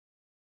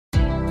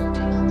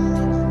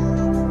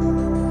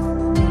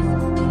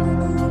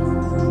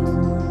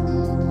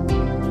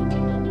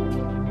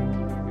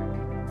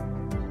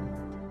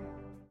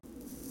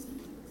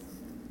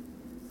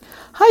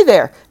Hi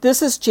there,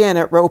 this is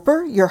Janet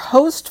Roper, your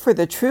host for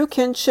the True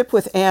Kinship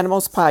with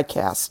Animals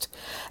podcast.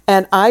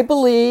 And I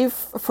believe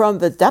from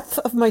the depth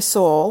of my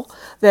soul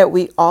that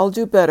we all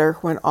do better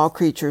when all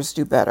creatures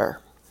do better.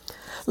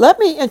 Let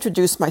me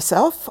introduce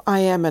myself.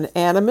 I am an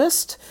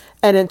animist,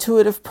 an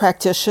intuitive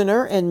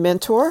practitioner and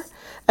mentor,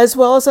 as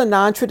well as a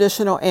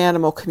non-traditional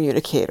animal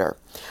communicator.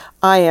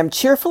 I am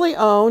cheerfully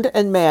owned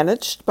and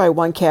managed by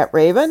one cat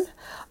raven,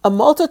 a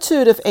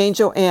multitude of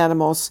angel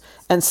animals,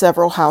 and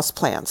several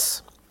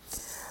houseplants.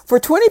 For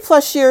 20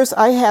 plus years,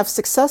 I have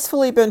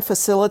successfully been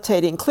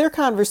facilitating clear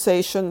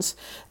conversations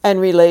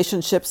and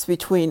relationships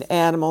between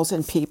animals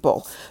and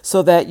people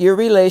so that your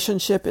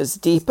relationship is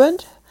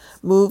deepened,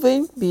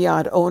 moving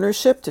beyond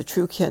ownership to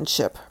true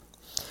kinship.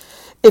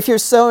 If you're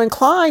so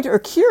inclined or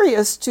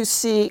curious to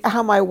see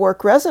how my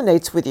work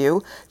resonates with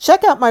you,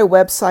 check out my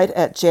website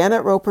at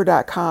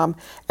janetroper.com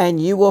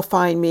and you will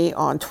find me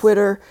on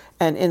Twitter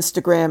and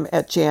Instagram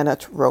at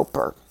Janet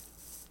Roper.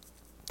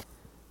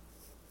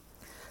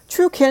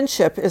 True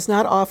kinship is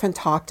not often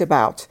talked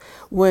about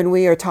when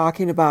we are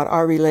talking about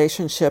our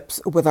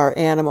relationships with our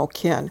animal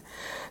kin.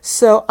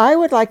 So I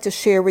would like to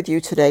share with you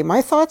today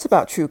my thoughts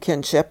about true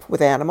kinship with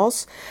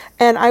animals,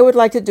 and I would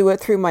like to do it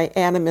through my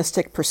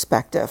animistic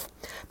perspective.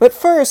 But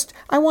first,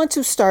 I want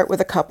to start with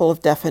a couple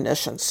of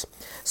definitions.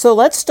 So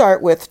let's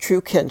start with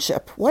true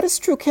kinship. What is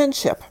true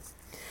kinship?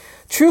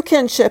 True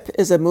kinship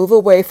is a move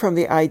away from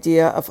the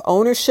idea of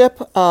ownership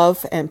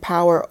of and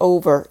power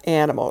over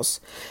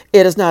animals.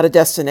 It is not a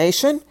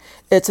destination,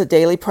 it's a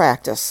daily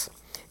practice.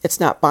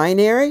 It's not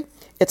binary,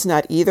 it's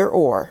not either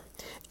or.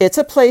 It's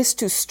a place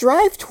to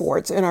strive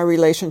towards in our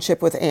relationship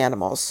with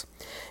animals.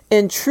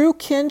 In true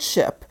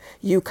kinship,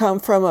 you come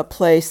from a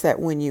place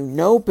that when you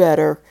know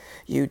better,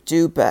 you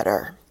do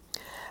better.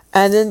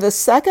 And then the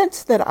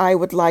second that I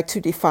would like to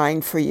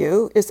define for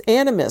you is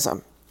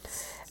animism.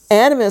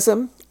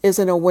 Animism is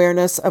an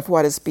awareness of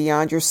what is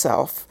beyond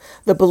yourself,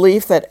 the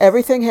belief that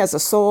everything has a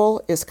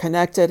soul, is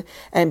connected,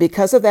 and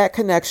because of that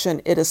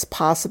connection, it is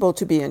possible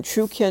to be in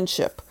true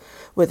kinship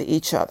with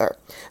each other.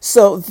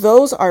 So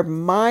those are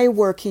my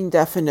working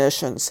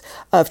definitions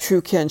of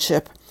true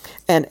kinship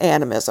and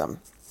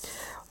animism.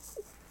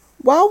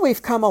 While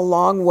we've come a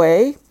long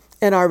way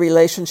in our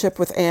relationship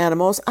with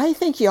animals, I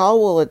think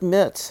y'all will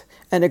admit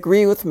and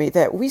agree with me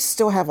that we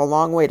still have a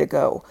long way to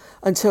go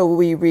until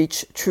we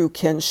reach true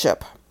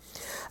kinship.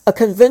 A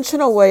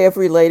conventional way of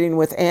relating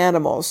with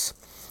animals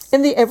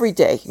in the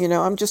everyday,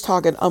 I'm just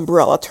talking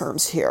umbrella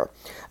terms here.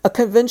 A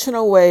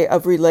conventional way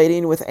of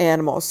relating with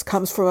animals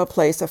comes from a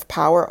place of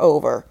power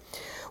over,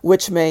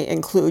 which may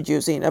include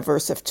using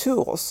aversive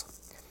tools.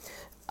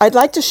 I'd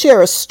like to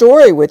share a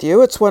story with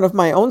you. It's one of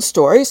my own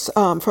stories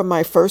from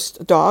my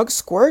first dog,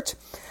 Squirt.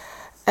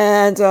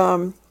 And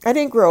I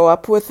didn't grow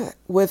up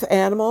with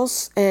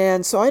animals,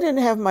 and so I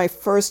didn't have my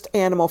first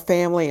animal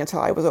family until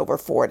I was over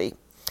 40.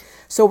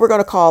 So we're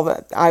going to call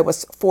that I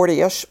was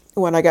 40-ish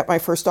when I got my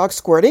first dog,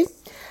 Squirty,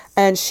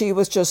 and she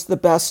was just the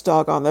best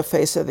dog on the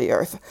face of the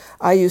earth.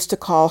 I used to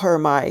call her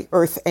my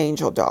earth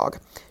angel dog.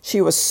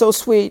 She was so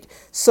sweet,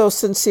 so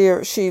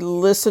sincere. She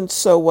listened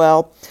so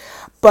well.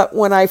 But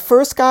when I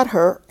first got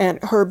her,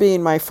 and her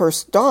being my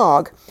first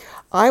dog,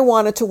 I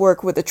wanted to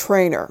work with a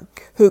trainer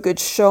who could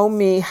show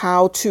me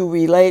how to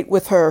relate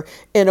with her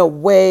in a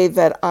way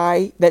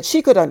that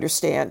she could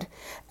understand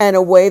and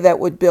a way that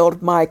would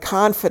build my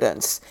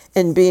confidence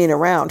in being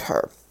around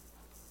her.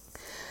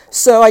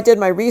 So I did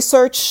my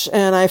research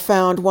and I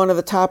found one of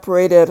the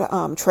top-rated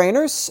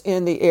trainers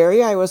in the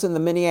area. I was in the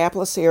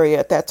Minneapolis area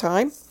at that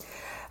time.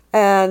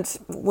 And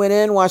went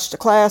in, watched a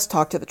class,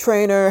 talked to the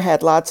trainer,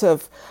 had lots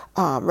of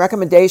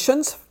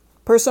recommendations,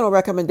 personal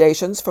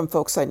recommendations from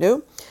folks I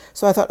knew.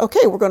 So I thought,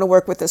 okay, we're going to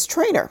work with this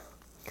trainer.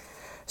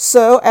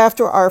 So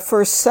after our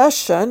first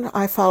session,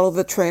 I followed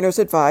the trainer's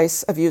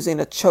advice of using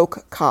a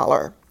choke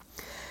collar.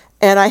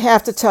 And I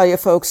have to tell you,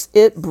 folks,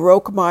 it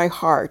broke my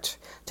heart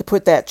to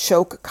put that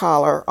choke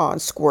collar on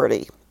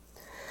Squirty.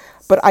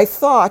 But I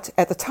thought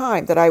at the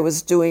time that I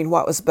was doing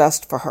what was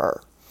best for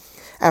her.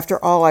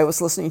 After all, I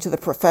was listening to the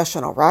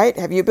professional, right?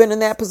 Have you been in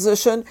that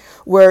position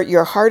where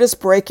your heart is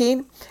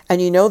breaking and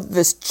you know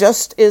this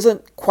just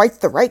isn't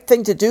quite the right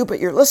thing to do, but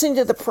you're listening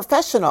to the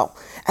professional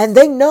and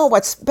they know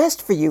what's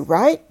best for you,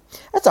 right?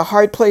 That's a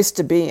hard place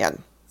to be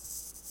in.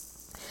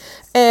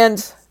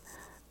 And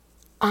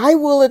I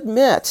will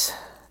admit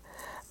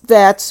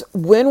that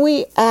when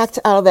we act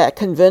out of that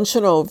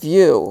conventional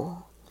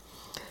view,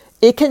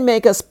 it can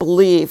make us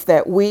believe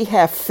that we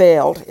have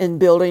failed in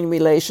building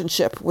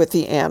relationship with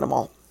the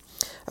animal.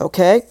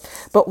 Okay?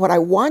 But what I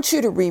want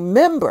you to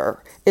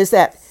remember is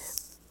that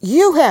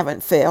you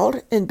haven't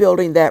failed in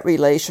building that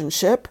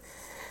relationship.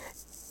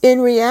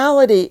 In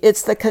reality,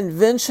 it's the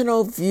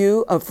conventional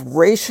view of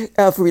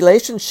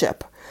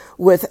relationship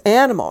with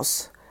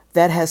animals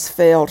that has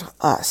failed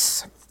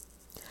us.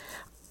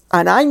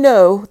 And I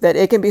know that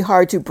it can be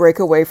hard to break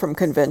away from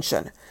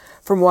convention,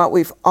 from what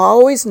we've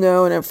always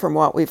known and from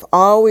what we've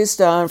always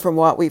done, from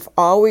what we've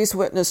always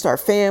witnessed our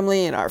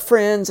family and our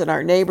friends and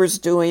our neighbors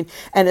doing,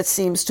 and it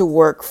seems to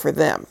work for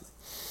them.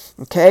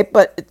 Okay,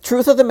 but the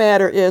truth of the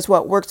matter is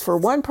what works for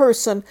one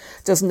person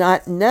does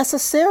not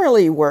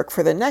necessarily work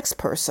for the next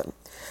person.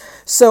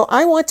 So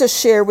I want to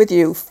share with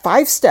you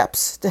 5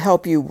 steps to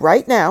help you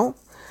right now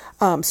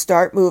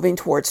start moving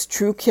towards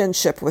true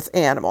kinship with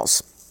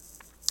animals.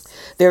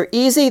 They're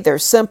easy, they're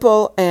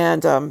simple,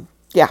 and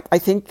I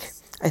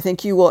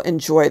think you will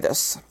enjoy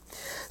this.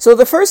 So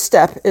the first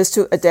step is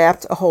to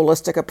adapt a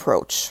holistic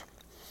approach.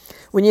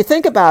 When you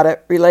think about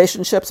it,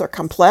 relationships are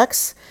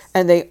complex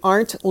and they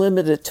aren't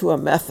limited to a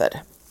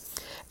method.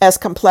 As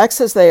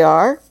complex as they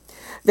are,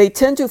 they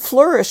tend to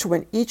flourish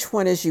when each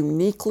one is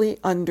uniquely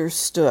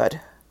understood.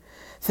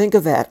 Think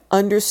of that,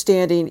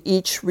 understanding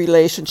each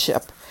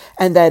relationship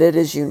and that it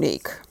is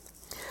unique.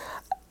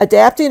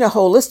 Adapting a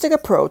holistic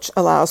approach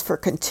allows for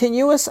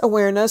continuous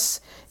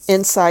awareness,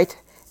 insight,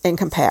 and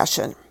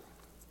compassion.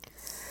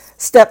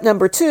 Step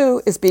number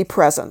 2 is be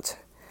present.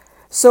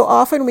 So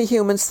often we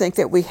humans think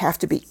that we have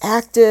to be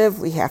active,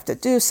 we have to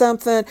do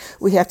something,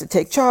 we have to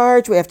take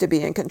charge, we have to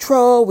be in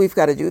control, we've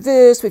got to do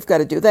this, we've got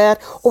to do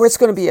that, or it's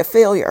going to be a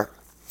failure.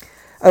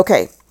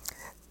 Okay,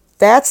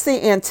 that's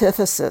the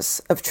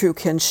antithesis of true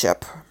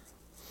kinship.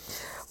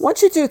 I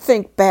want you to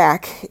think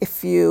back,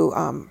 if you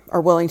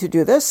are willing to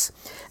do this,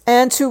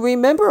 and to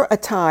remember a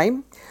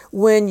time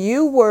when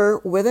you were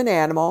with an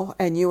animal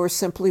and you were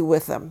simply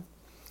with them.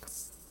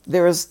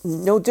 There was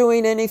no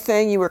doing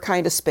anything. You were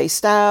kind of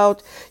spaced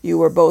out. You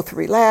were both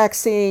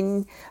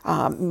relaxing.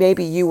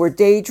 Maybe you were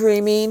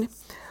daydreaming.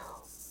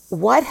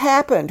 What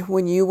happened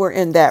when you were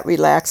in that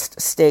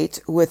relaxed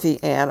state with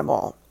the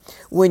animal?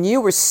 When you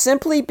were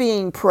simply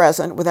being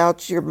present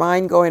without your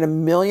mind going a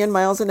million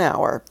miles an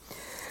hour,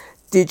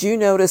 did you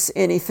notice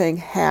anything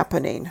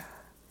happening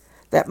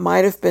that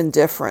might have been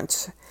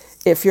different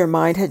if your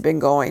mind had been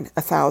going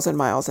 1,000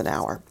 miles an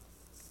hour?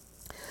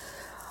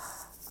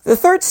 The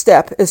third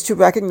step is to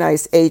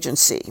recognize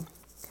agency.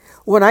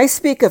 When I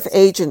speak of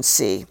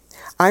agency,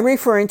 I'm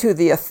referring to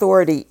the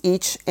authority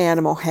each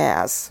animal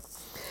has.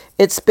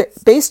 It's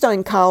based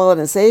on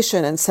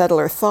colonization and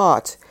settler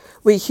thought.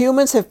 We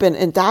humans have been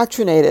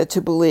indoctrinated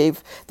to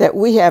believe that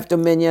we have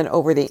dominion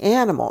over the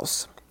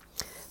animals.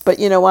 But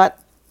you know what?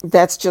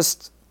 That's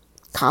just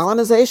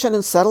colonization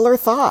and settler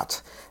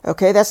thought.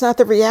 Okay, that's not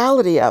the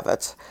reality of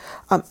it.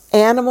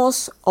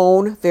 Animals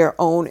own their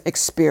own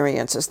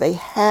experiences. They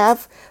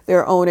have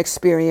their own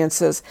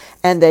experiences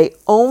and they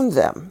own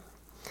them.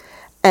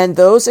 And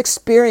those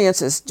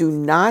experiences do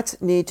not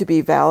need to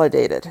be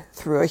validated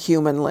through a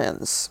human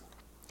lens.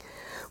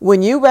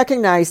 When you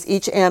recognize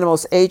each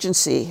animal's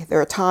agency,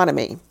 their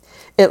autonomy,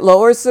 it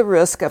lowers the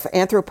risk of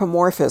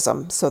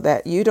anthropomorphism so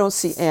that you don't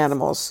see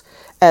animals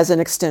as an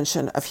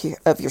extension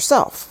of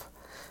yourself.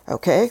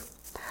 Okay?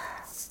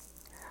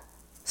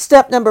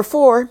 Step number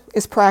 4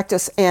 is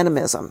practice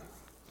animism.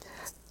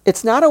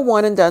 It's not a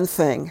one and done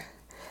thing.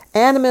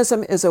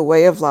 Animism is a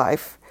way of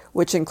life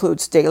which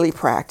includes daily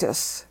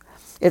practice.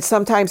 It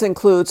sometimes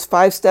includes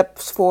 5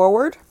 steps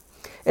forward.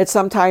 It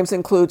sometimes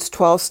includes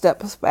 12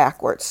 steps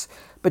backwards.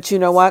 But you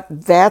know what?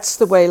 That's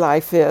the way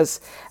life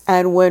is.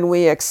 And when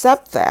we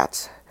accept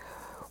that,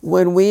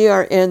 when we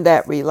are in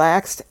that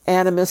relaxed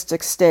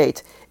animistic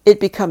state, it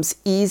becomes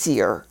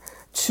easier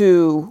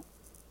to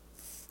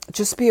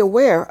just be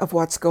aware of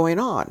what's going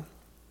on.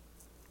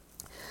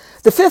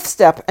 The 5th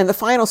step and the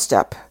final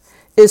step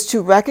is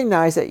to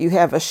recognize that you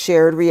have a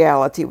shared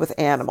reality with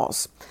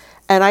animals.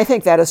 And I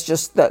think that is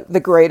just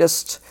the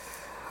greatest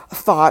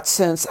thought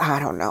since, I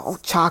don't know,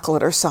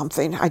 chocolate or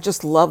something. I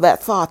just love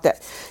that thought,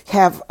 that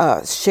have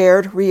a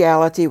shared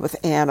reality with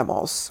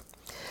animals.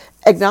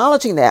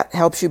 Acknowledging that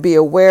helps you be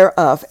aware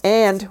of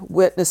and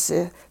witness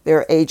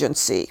their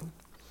agency.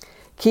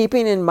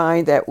 Keeping in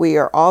mind that we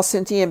are all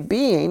sentient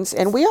beings,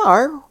 and we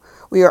are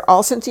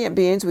all sentient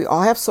beings, we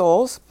all have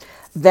souls.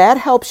 That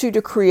helps you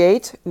to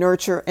create,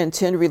 nurture, and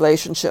tend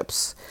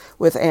relationships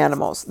with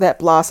animals that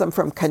blossom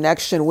from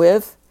connection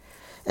with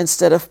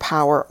instead of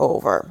power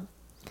over.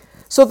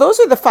 So those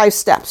are the 5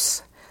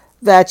 steps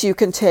that you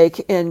can take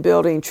in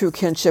building true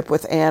kinship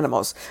with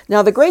animals.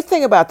 Now, the great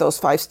thing about those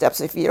 5 steps,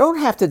 if you don't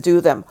have to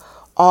do them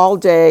all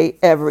day,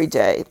 every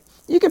day,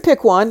 you can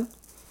pick one.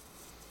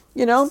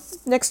 You know,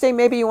 next day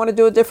maybe you want to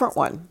do a different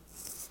one.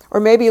 Or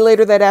maybe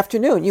later that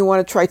afternoon you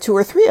want to try 2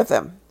 or 3 of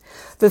them.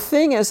 The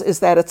thing is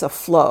that it's a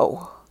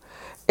flow.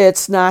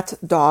 It's not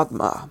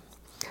dogma.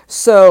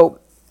 So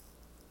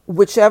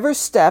whichever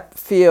step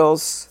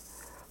feels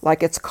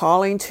like it's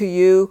calling to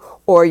you,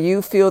 or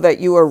you feel that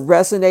you are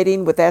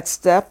resonating with that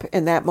step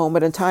in that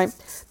moment in time,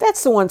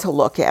 that's the one to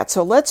look at.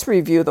 So let's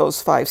review those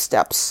 5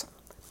 steps.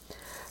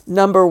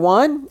 Number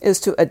 1 is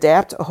to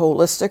adapt a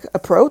holistic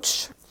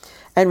approach.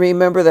 And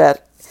remember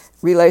that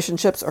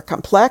relationships are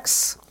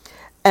complex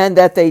and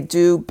that they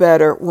do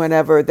better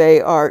whenever they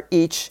are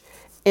each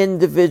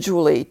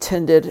individually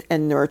tended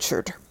and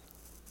nurtured.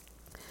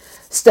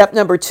 Step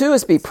number 2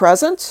 is be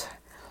present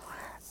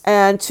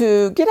and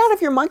to get out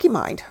of your monkey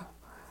mind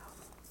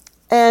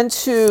and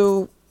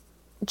to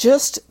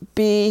just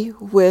be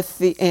with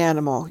the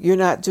animal. You're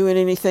not doing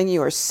anything,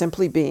 you are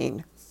simply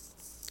being.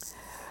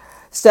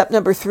 Step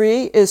number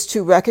 3 is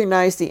to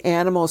recognize the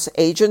animal's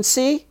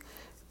agency,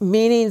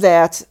 meaning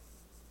that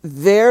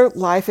their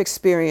life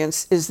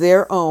experience is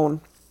their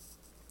own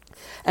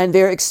and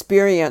their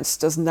experience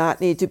does not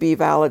need to be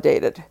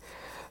validated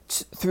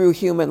through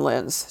human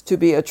lens to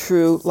be a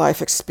true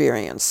life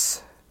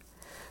experience.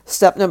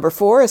 Step number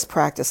 4 is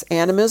practice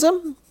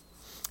animism.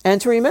 And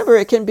to remember,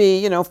 it can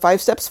be,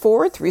 5 steps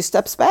forward, 3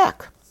 steps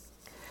back.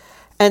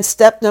 And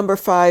step number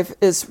 5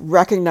 is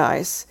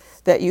recognize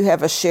that you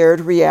have a shared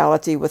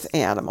reality with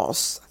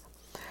animals.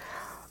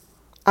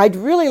 I'd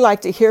really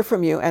like to hear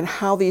from you and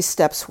how these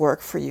steps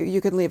work for you.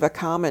 You can leave a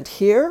comment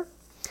here,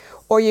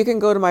 or you can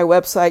go to my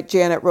website,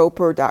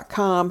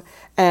 janetroper.com,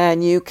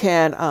 and you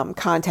can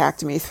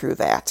contact me through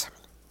that.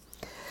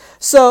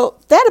 So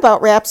that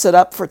about wraps it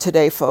up for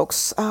today,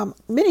 folks.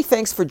 Many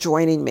thanks for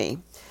joining me.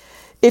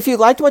 If you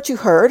liked what you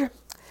heard,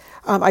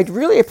 I'd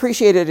really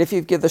appreciate it if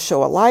you'd give the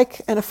show a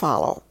like and a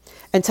follow.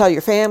 And tell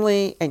your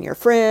family and your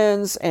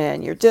friends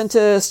and your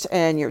dentist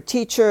and your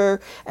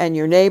teacher and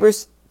your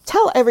neighbors.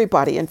 Tell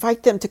everybody,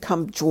 invite them to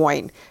come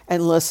join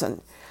and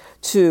listen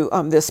to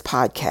this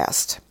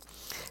podcast.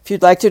 If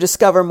you'd like to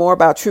discover more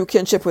about true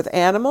kinship with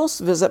animals,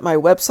 visit my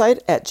website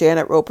at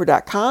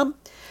janetroper.com,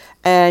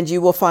 and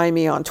you will find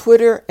me on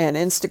Twitter and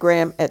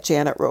Instagram at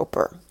Janet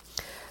Roper.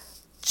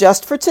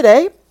 Just for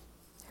today,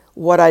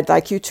 what I'd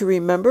like you to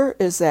remember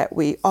is that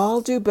we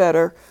all do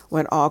better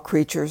when all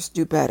creatures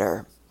do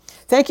better.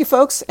 Thank you,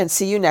 folks, and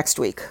see you next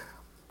week.